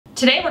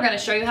Today we're going to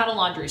show you how to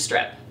laundry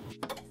strip.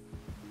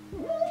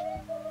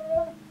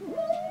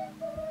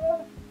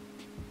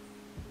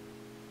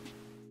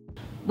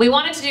 We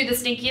wanted to do the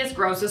stinkiest,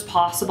 grossest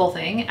possible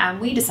thing, and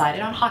we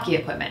decided on hockey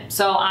equipment.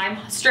 So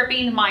I'm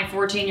stripping my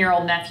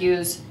 14-year-old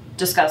nephew's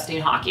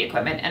disgusting hockey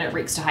equipment, and it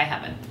reeks to high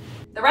heaven.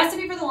 The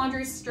recipe for the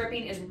laundry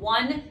stripping is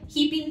 1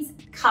 heaping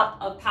cup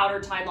of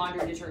powdered Tide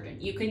laundry detergent.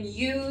 You can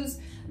use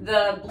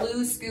the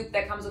blue scoop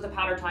that comes with the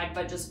powdered Tide,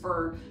 but just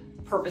for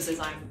purposes,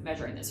 I'm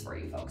measuring this for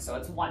you folks. So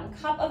it's 1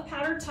 cup of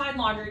powdered Tide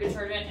laundry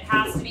detergent. It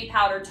has to be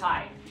powdered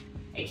Tide.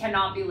 It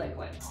cannot be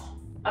liquid.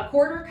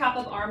 1/4 cup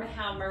of Arm &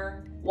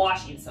 Hammer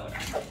washing soda.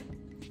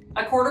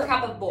 1/4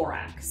 cup of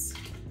borax.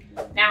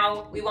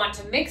 Now we want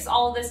to mix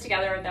all of this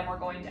together, and then we're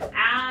going to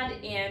add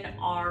in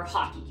our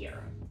hockey gear.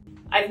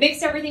 I've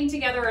mixed everything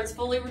together, it's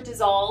fully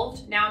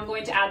dissolved. Now I'm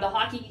going to add the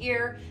hockey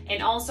gear,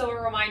 and also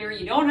a reminder,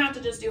 you don't have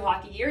to just do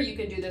hockey gear. You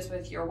can do this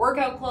with your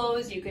workout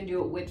clothes, you can do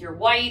it with your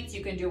whites,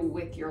 you can do it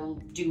with your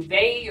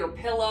duvet, your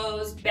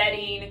pillows,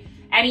 bedding,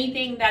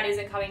 anything that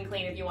isn't coming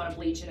clean if you want to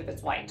bleach it if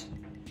it's white.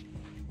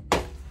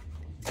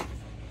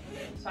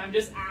 So I'm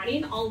just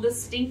adding all the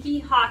stinky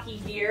hockey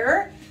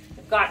gear.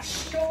 We've got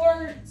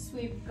shorts,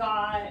 we've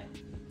got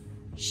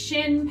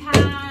shin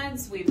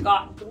pads, we've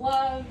got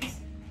gloves.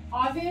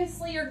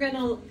 Obviously you're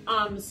gonna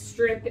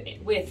strip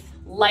it with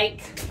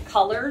like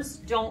colors.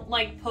 Don't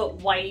like put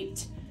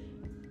white,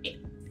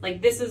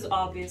 like this is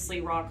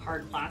obviously rock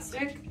hard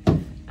plastic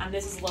and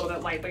this is a little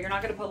bit white, but you're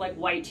not gonna put like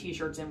white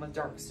t-shirts in with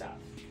dark stuff.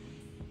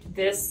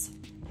 This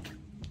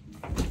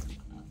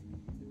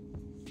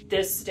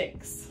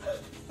stinks.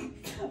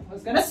 I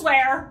was gonna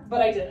swear,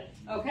 but I didn't,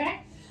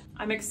 okay?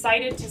 I'm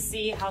excited to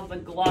see how the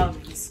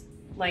gloves,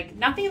 like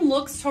nothing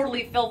looks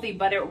totally filthy,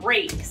 but it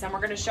rakes, and we're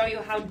gonna show you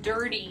how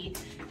dirty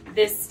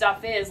this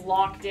stuff is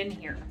locked in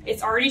here.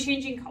 It's already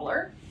changing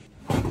color.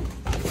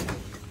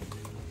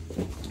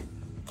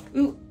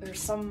 Ooh,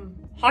 there's some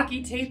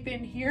hockey tape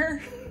in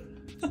here.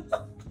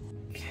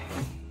 Okay.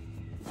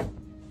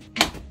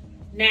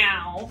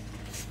 Now,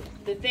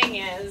 the thing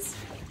is,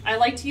 I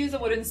like to use a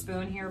wooden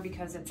spoon here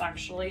because it's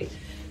actually,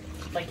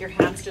 like your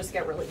hands just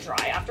get really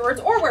dry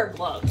afterwards, or wear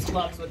gloves.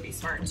 Gloves would be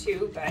smart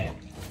too, but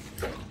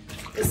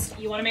this,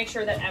 you wanna make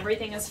sure that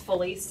everything is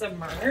fully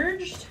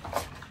submerged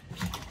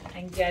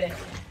and get it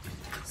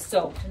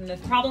soaked. And the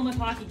problem with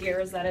hockey gear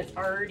is that it's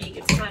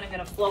kind of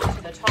gonna float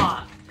to the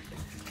top.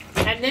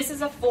 And this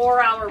is a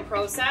 4-hour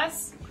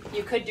process.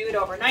 You could do it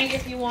overnight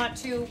if you want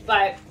to,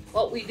 but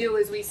what we do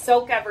is we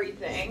soak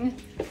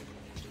everything,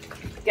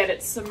 get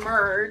it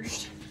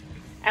submerged,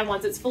 and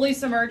once it's fully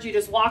submerged, you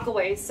just walk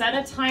away, set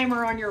a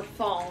timer on your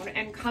phone,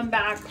 and come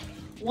back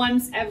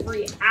once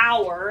every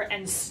hour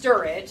and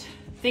stir it.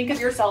 Think of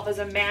yourself as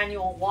a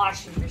manual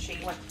washing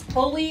machine. Like,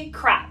 holy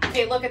crap.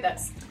 Okay, look at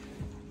this.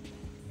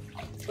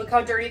 Look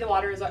how dirty the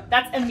water is.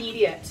 That's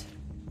immediate.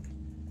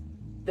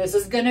 This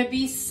is gonna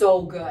be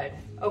so good.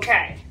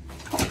 Okay.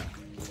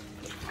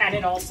 And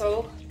it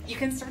also, you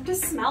can start to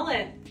smell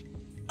it.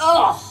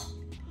 Ugh.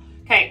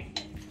 Okay.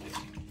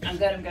 I'm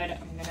good.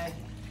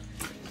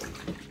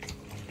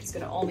 It's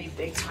gonna owe me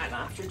big time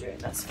after doing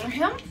this for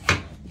him.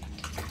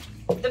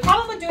 The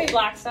problem with doing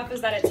black stuff is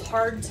that it's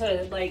hard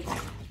to like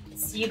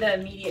see the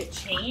immediate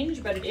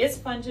change, but it is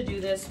fun to do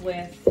this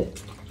with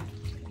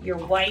your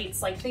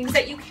whites, like things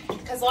that you can,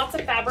 because lots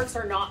of fabrics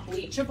are not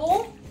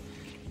bleachable.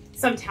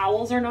 Some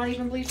towels are not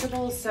even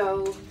bleachable,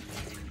 so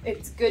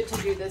it's good to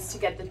do this to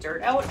get the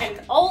dirt out, and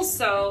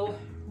also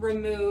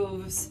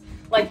removes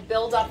like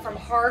buildup from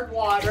hard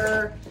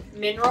water,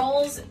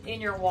 minerals in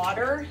your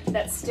water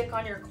that stick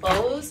on your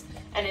clothes,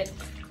 and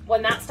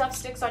when that stuff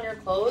sticks on your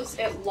clothes,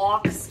 it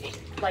locks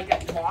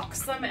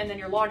them, and then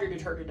your laundry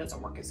detergent doesn't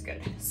work as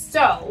good.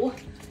 So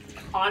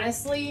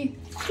honestly,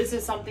 this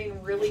is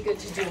something really good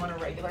to do on a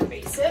regular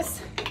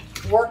basis.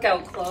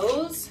 Workout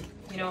clothes,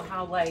 you know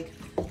how like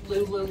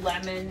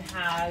Lululemon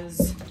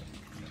has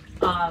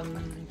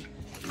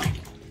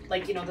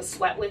like, you know, the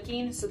sweat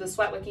wicking. So the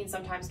sweat wicking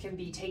sometimes can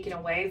be taken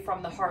away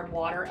from the hard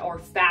water, or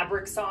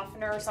fabric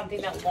softener,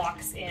 something that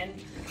locks in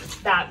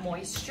that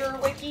moisture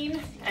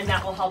wicking, and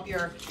that will help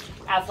your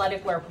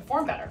athletic wear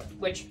perform better,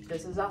 which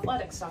this is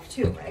athletic stuff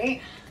too,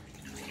 right?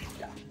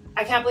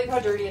 I can't believe how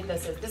dirty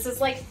this is. This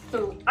is like,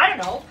 I don't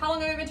know, how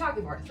long have I been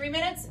talking for? 3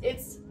 minutes?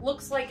 It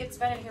looks like it's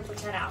been in here for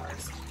 10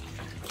 hours.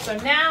 So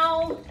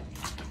now,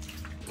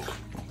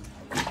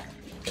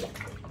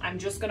 I'm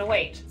just gonna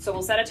wait. So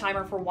we'll set a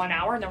timer for 1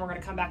 hour, and then we're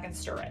gonna come back and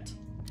stir it.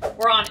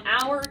 We're on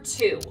hour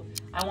 2.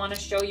 I wanna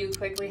show you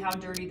quickly how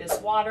dirty this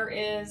water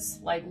is.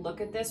 Like,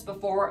 look at this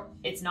before,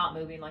 it's not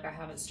moving, like I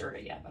haven't stirred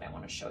it yet, but I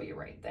wanna show you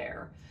right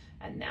there.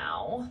 And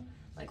now,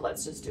 like,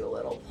 let's just do a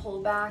little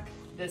pull back.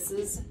 This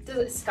is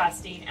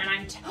disgusting,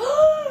 and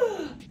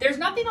there's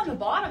nothing on the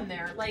bottom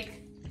there.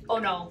 Like, oh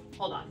no,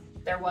 hold on.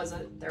 There was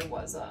a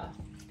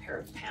pair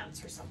of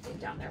pants or something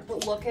down there,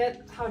 but look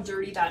at how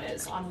dirty that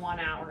is on 1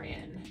 hour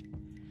in.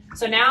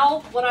 So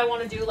now what I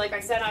want to do, like I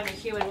said, I'm a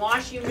human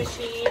washing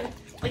machine.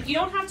 Like, you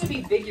don't have to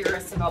be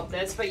vigorous about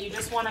this, but you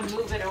just want to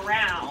move it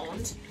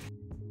around.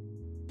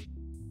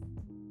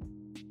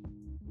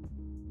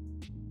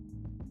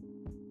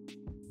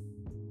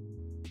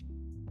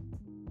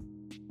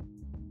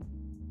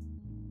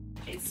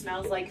 It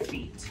smells like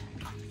feet.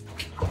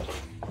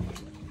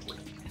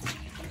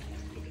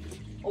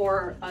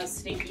 Or a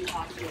stinky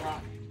hockey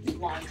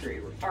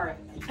laundry room, or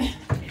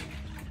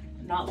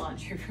not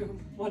laundry room.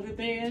 What are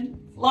they in?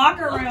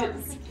 Locker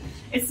rooms.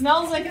 It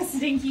smells like a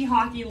stinky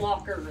hockey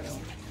locker room.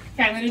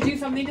 Okay, I'm gonna do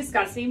something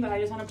disgusting, but I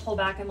just want to pull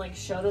back and like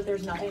show that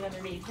there's nothing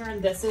underneath here.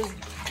 And this is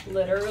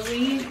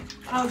literally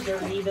how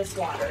dirty this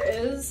water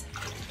is.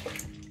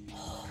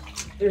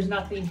 There's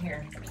nothing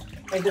here.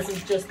 Like, this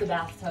is just the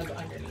bathtub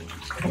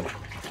underneath.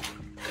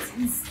 It's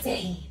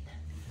insane.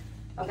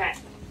 Okay.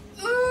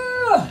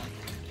 Ugh.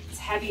 It's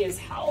heavy as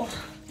hell.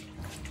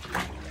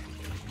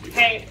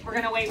 Okay, we're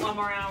gonna wait 1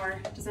 more hour.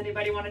 Does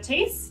anybody want to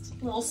taste?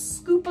 A little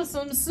scoop of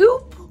some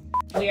soup.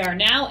 We are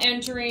now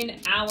entering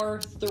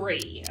hour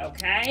 3,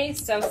 okay?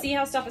 So see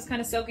how stuff is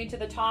kind of soaking to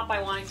the top?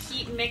 I want to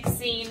keep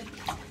mixing.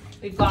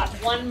 We've got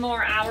 1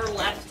 more hour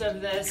left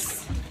of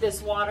this.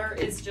 This water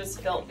is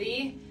just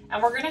filthy.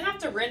 And we're gonna have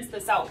to rinse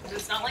this out because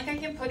it's not like I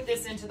can put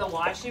this into the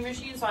washing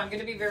machine. So I'm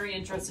gonna be very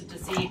interested to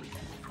see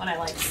when I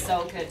like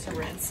soak it to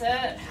rinse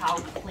it, how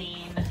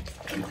clean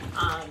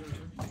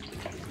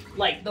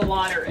like the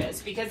water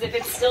is. Because if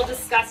it's still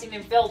disgusting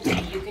and filthy,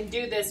 you can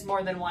do this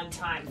more than 1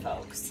 time,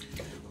 folks.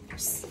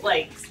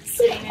 Like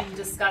sitting in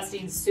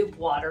disgusting soup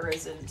water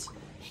isn't,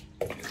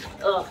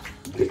 ugh.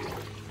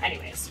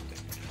 Anyways,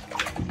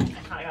 I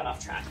kind of got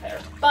off track there,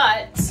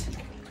 but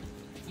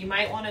you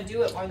might want to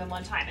do it more than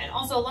 1 time. And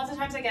also, lots of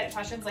times I get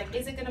questions like,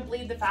 is it going to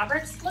bleed the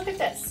fabrics? Look at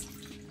this.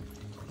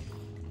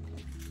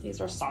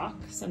 These are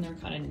socks and they're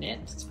kind of knit.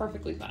 It's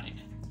perfectly fine.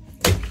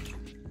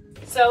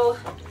 So,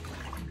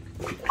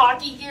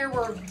 hockey gear,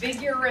 we're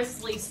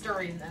vigorously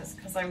stirring this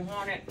because I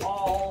want it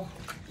all.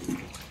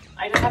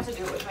 I just have to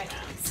do it with my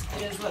hands.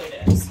 It is what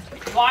it is.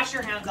 Wash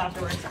your hands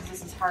afterwards because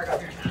this is hard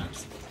on your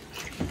hands.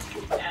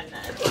 And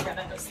then we're going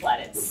to just let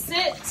it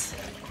sit.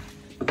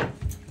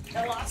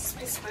 I lost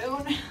my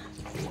spoon.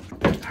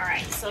 All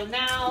right, so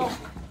now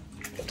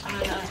I'm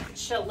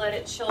gonna let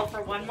it chill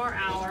for 1 more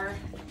hour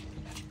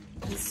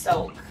and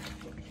soak.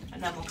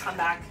 And then we'll come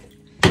back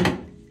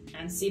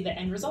and see the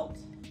end result.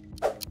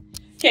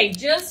 Okay,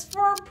 just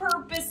for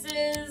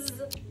purposes,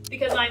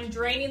 because I'm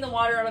draining the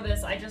water out of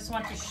this, I just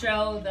want to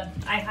show that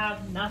I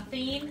have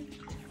nothing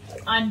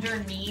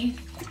underneath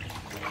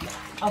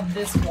of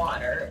this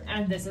water,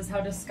 and this is how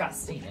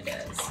disgusting it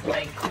is.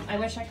 Like, I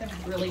wish I could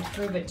really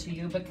prove it to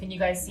you, but can you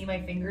guys see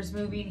my fingers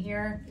moving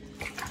here?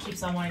 It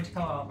keeps on wanting to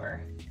come over.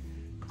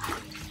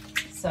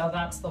 So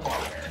that's the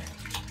water.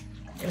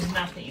 There's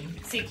nothing.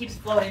 See, it keeps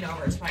floating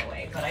over to my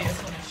way, but I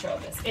just want to show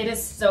this. It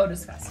is so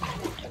disgusting.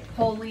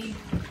 Holy,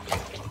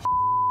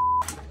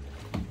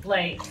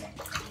 like,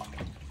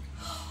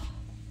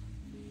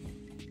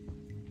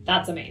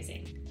 that's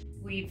amazing.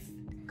 We've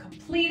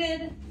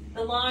completed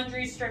the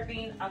laundry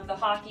stripping of the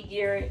hockey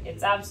gear.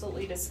 It's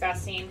absolutely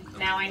disgusting.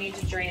 Now I need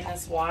to drain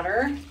this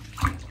water.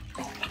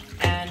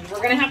 And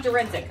we're gonna have to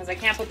rinse it because I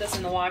can't put this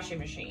in the washing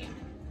machine.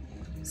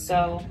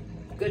 So,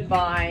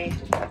 goodbye,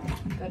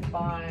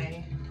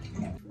 goodbye.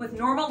 With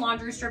normal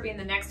laundry stripping,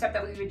 the next step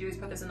that we would do is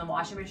put this in the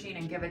washing machine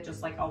and give it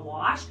just like a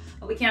wash.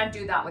 But we can't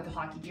do that with the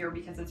hockey gear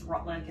because it's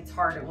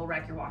hard, it will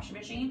wreck your washing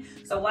machine.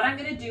 So what I'm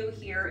gonna do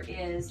here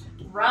is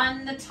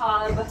run the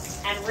tub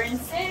and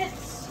rinse it.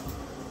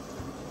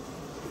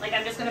 Like,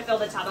 I'm just gonna fill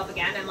the tub up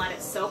again and let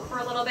it soak for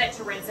a little bit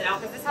to rinse it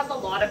out because this has a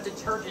lot of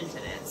detergent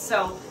in it.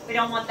 So we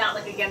don't want that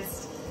like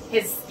against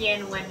his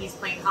skin when he's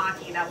playing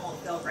hockey. That won't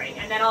feel great.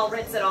 And then I'll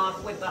rinse it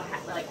off with the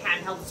like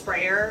handheld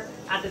sprayer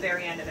at the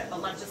very end of it. But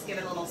let's just give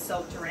it a little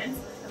soak to rinse.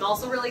 I'm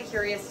also really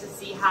curious to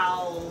see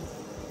how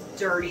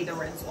dirty the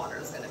rinse water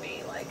is gonna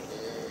be. Like,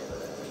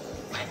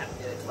 might have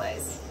to do it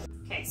twice.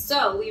 Okay,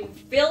 so we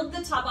filled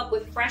the tub up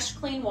with fresh,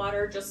 clean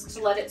water just to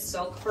let it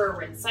soak for a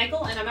rinse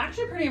cycle. And I'm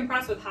actually pretty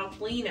impressed with how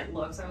clean it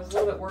looks. I was a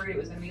little bit worried it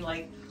was gonna be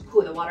like,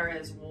 ooh, the water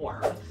is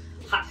warm,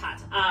 hot,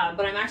 hot.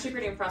 But I'm actually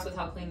pretty impressed with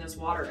how clean this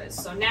water is.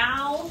 So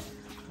now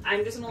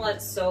I'm just gonna let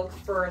it soak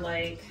for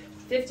like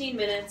 15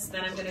 minutes,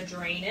 then I'm gonna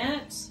drain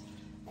it.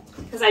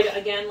 Because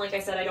again, like I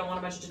said, I don't want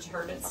a bunch of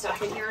detergent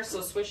stuff in here, so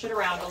swish it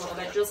around a little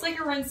bit, just like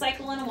a rinse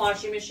cycle in a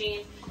washing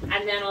machine.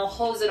 And then I'll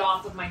hose it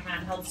off with my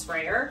handheld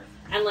sprayer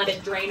and let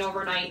it drain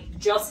overnight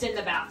just in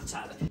the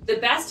bathtub. The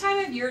best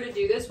time of year to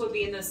do this would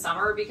be in the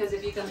summer because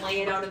if you can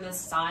lay it out in the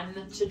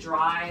sun to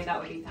dry, that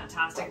would be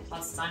fantastic.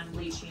 Plus sun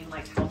bleaching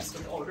like helps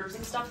with odors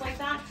and stuff like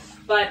that.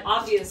 But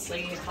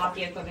obviously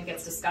hockey equipment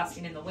gets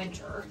disgusting in the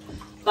winter.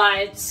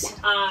 But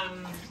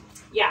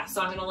yeah,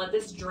 so I'm gonna let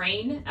this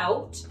drain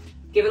out,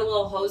 give it a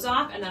little hose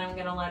off, and then I'm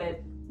gonna let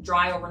it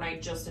dry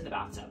overnight just in the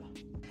bathtub.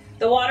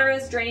 The water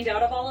is drained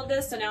out of all of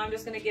this, so now I'm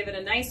just gonna give it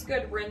a nice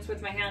good rinse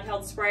with my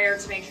handheld sprayer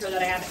to make sure that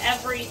I have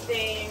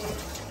everything,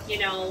 you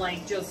know,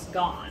 like just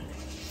gone.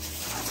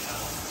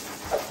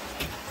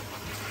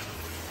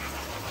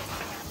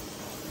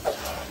 I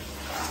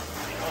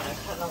wanna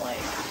kinda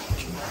like,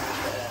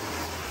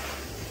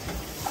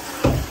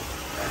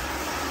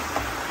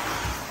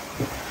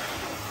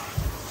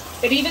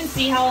 but even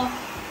see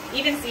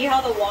how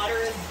the water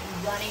is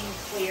running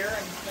clear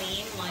and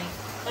clean, like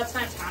that's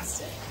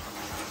fantastic.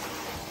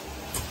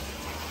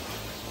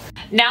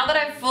 Now that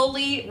I've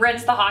fully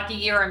rinsed the hockey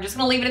gear, I'm just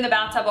gonna leave it in the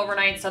bathtub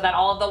overnight so that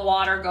all of the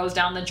water goes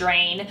down the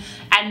drain.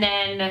 And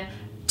then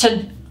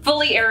to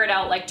fully air it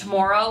out, like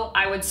tomorrow,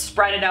 I would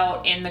spread it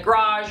out in the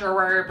garage or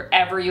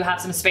wherever you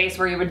have some space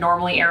where you would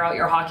normally air out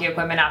your hockey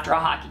equipment after a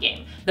hockey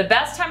game. The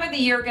best time of the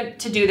year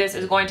to do this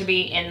is going to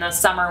be in the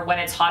summer when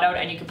it's hot out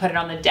and you can put it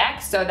on the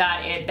deck so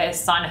that the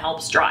sun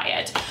helps dry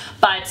it.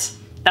 But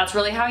that's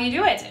really how you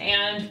do it.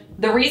 And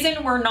the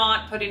reason we're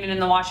not putting it in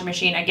the washing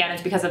machine, again,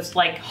 is because it's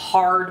like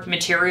hard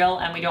material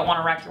and we don't want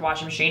to wreck your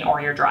washing machine or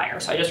your dryer.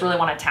 So I just really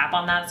want to tap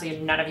on that so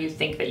none of you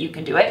think that you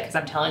can do it, because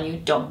I'm telling you,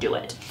 don't do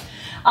it.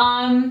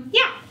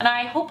 Yeah, and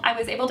I hope I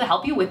was able to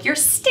help you with your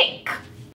stink.